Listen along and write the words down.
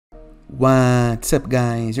What's up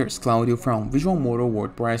guys, here's Claudio from Visual Modo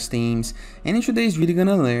WordPress Themes, and in today's video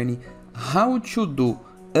gonna learn how to do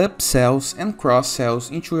upsells and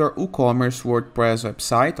cross-sells into your WooCommerce WordPress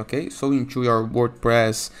website, okay? So into your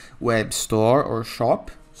WordPress web store or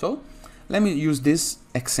shop. So let me use this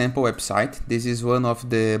example website. This is one of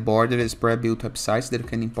the borderless pre-built websites that you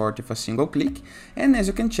can import with a single click, and as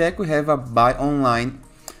you can check, we have a buy online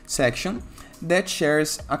section that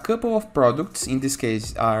shares a couple of products. In this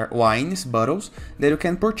case are wines, bottles that you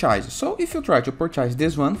can purchase. So if you try to purchase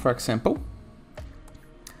this one, for example,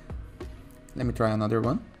 let me try another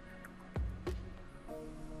one.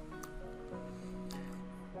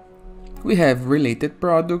 We have related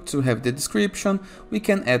products, we have the description, we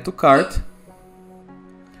can add to cart,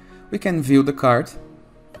 we can view the cart,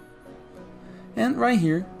 and right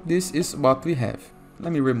here, this is what we have.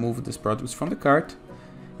 Let me remove these products from the cart.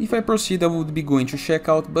 If I proceed, I would be going to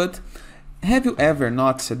checkout, but have you ever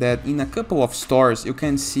noticed that in a couple of stores you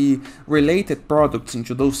can see related products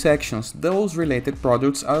into those sections? Those related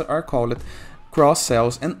products are called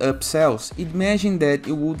cross-sells and upsells. Imagine that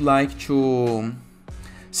you would like to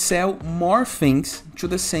sell more things to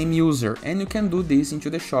the same user, and you can do this into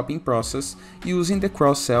the shopping process using the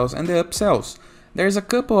cross-sells and the upsells. There's a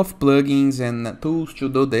couple of plugins and tools to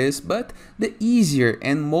do this, but the easier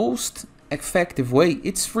and most effective way,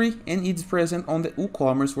 it's free and it's present on the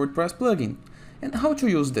WooCommerce WordPress plugin. And how to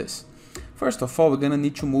use this? First of all, we're gonna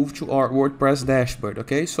need to move to our WordPress dashboard,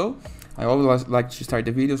 okay? So I always like to start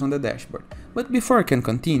the videos on the dashboard. But before I can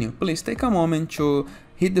continue, please take a moment to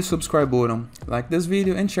hit the subscribe button, like this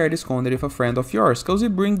video, and share this content with a friend of yours, because we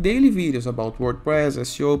bring daily videos about WordPress,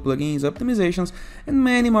 SEO, plugins, optimizations, and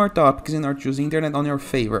many more topics in order to use the internet on your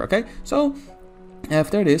favor, okay? So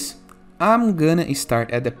after this, I'm gonna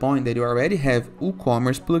start at the point that you already have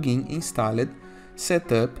WooCommerce plugin installed,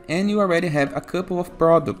 set up, and you already have a couple of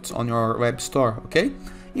products on your web store, okay?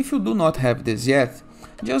 If you do not have this yet,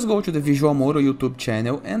 just go to the Visual Modo YouTube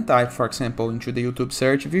channel and type, for example, into the YouTube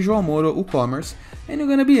search Visual Modo WooCommerce, and you're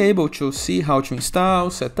gonna be able to see how to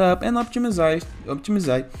install, set up, and optimize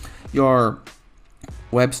your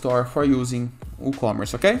web store for using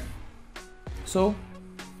WooCommerce, okay? So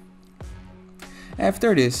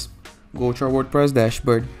after this, go to our WordPress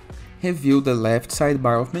dashboard, review the left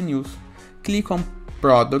sidebar of menus, click on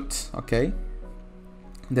products, okay?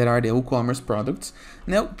 That are the WooCommerce products.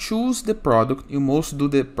 Now choose the product. You must do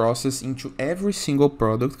the process into every single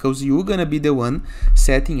product because you're gonna be the one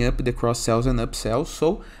setting up the cross sells and upsells.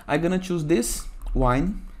 So I'm gonna choose this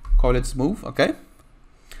wine, call it smooth, okay?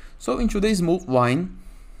 So into the smooth wine,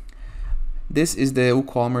 this is the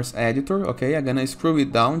WooCommerce editor, okay? I'm gonna scroll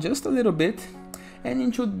it down just a little bit. And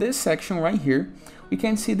into this section right here, we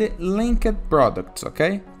can see the linked products,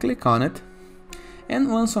 okay? Click on it.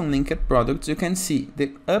 And once on linked products, you can see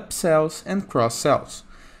the upsells and cross-sells.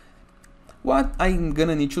 What I'm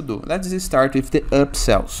gonna need to do, let's start with the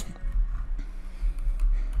upsells.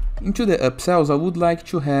 Into the upsells, I would like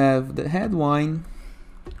to have the head wine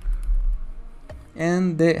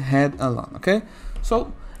and the head alone, okay?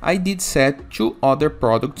 So I did set two other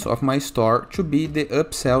products of my store to be the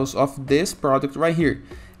upsells of this product right here.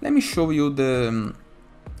 Let me show you this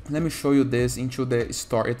into the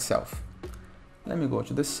store itself. Let me go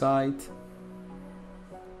to the site,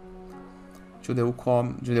 to the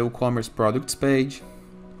WooCommerce products page.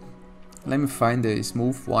 Let me find the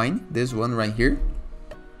smooth wine, this one right here.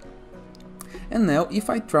 And now if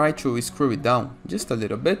I try to scroll it down just a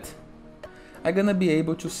little bit, I'm gonna be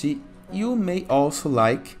able to see you may also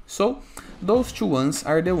like. So those two ones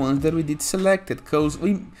are the ones that we did selected because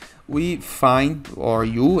we find, or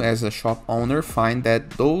you as a shop owner find, that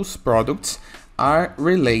those products are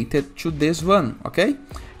related to this one, okay?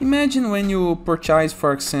 Imagine when you purchase,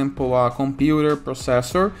 for example, a computer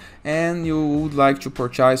processor and you would like to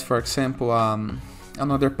purchase, for example,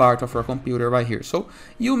 another part of your computer right here. So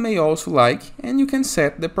you may also like, and you can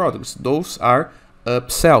set the products. Those are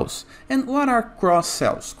upsells. And what are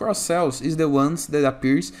cross-sells? Cross-sells is the ones that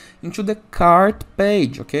appears into the cart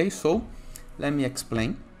page, okay? So let me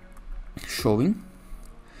explain. Showing.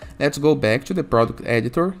 Let's go back to the product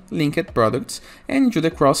editor, linked products, and into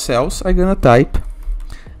the cross-sells, I'm gonna type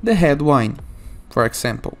the head wine, for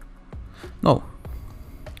example. No,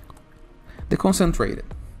 the concentrated.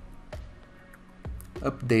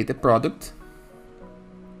 Update the product.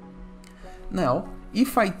 Now,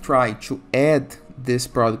 if I try to add this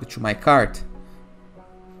product to my cart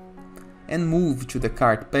and move to the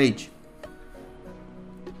cart page,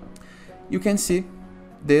 you can see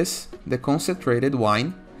this, the concentrated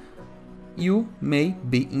wine you may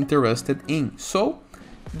be interested in. So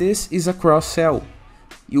this is a cross-sell.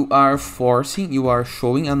 you are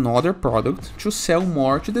showing another product to sell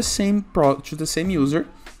more to the same user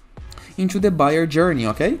into the buyer journey,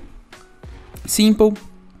 okay? Simple,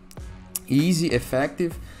 easy,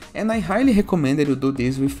 effective, and I highly recommend that you do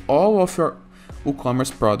this with all of your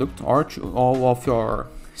WooCommerce product or all of your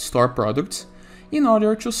store products in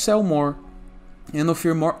order to sell more and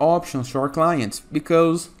offer more options to our clients.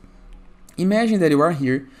 Because imagine that you are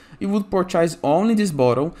here, you would purchase only this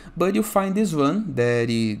bottle, but you find this one that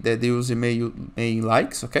the user may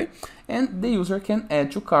likes, okay? And the user can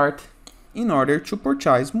add to cart in order to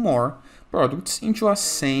purchase more products into a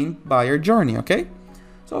same buyer journey, okay?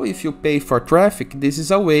 So if you pay for traffic, this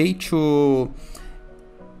is a way to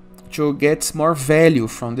get more value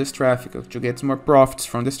from this traffic, to get more profits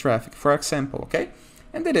from this traffic, for example, okay?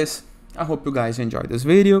 And that is. I hope you guys enjoyed this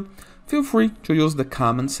video. Feel free to use the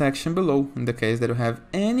comment section below in the case that you have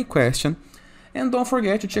any question. And don't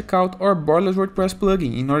forget to check out our Borderless WordPress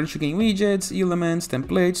plugin in order to gain widgets, elements,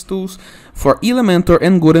 templates, tools for Elementor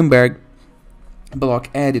and Gutenberg block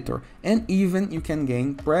editor. And even you can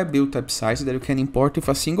gain pre-built websites that you can import with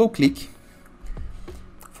a single click.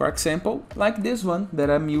 For example, like this one that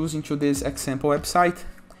I'm using to this example website.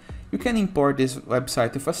 You can import this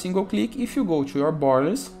website with a single click if you go to your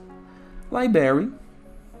Borderless library,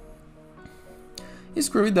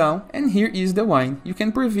 scroll down, and here is the wine. You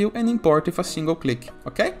can preview and import with a single click,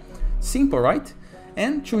 okay? Simple, right?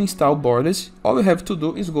 And to install Borderless, all you have to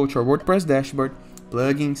do is go to our WordPress dashboard,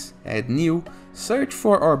 plugins, add new, search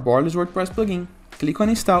for our Borderless WordPress plugin, click on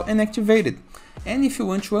install and activate it. And if you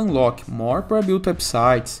want to unlock more pre-built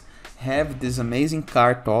websites, have these amazing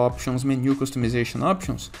cart options, menu customization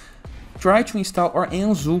options, try to install our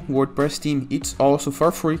Enzo WordPress theme. It's also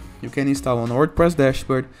for free. You can install on WordPress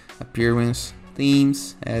dashboard, appearance,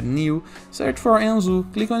 themes, add new, search for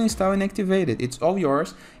Enzo, click on install and activate it. It's all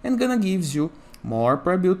yours and gonna gives you more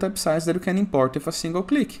pre-built websites that you can import with a single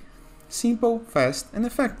click. Simple, fast and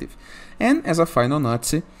effective. And as a final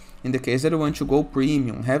note, in the case that you want to go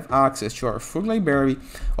premium, have access to our full library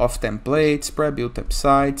of templates, pre-built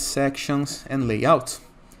websites, sections and layouts.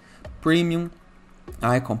 Premium,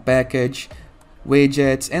 icon package,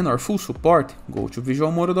 widgets and our full support, go to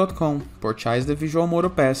visualmodo.com, purchase the Visual Modo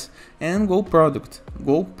Pass and go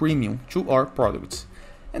premium to our products.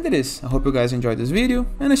 And that is. I hope you guys enjoyed this video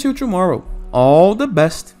and I see you tomorrow. All the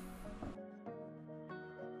best!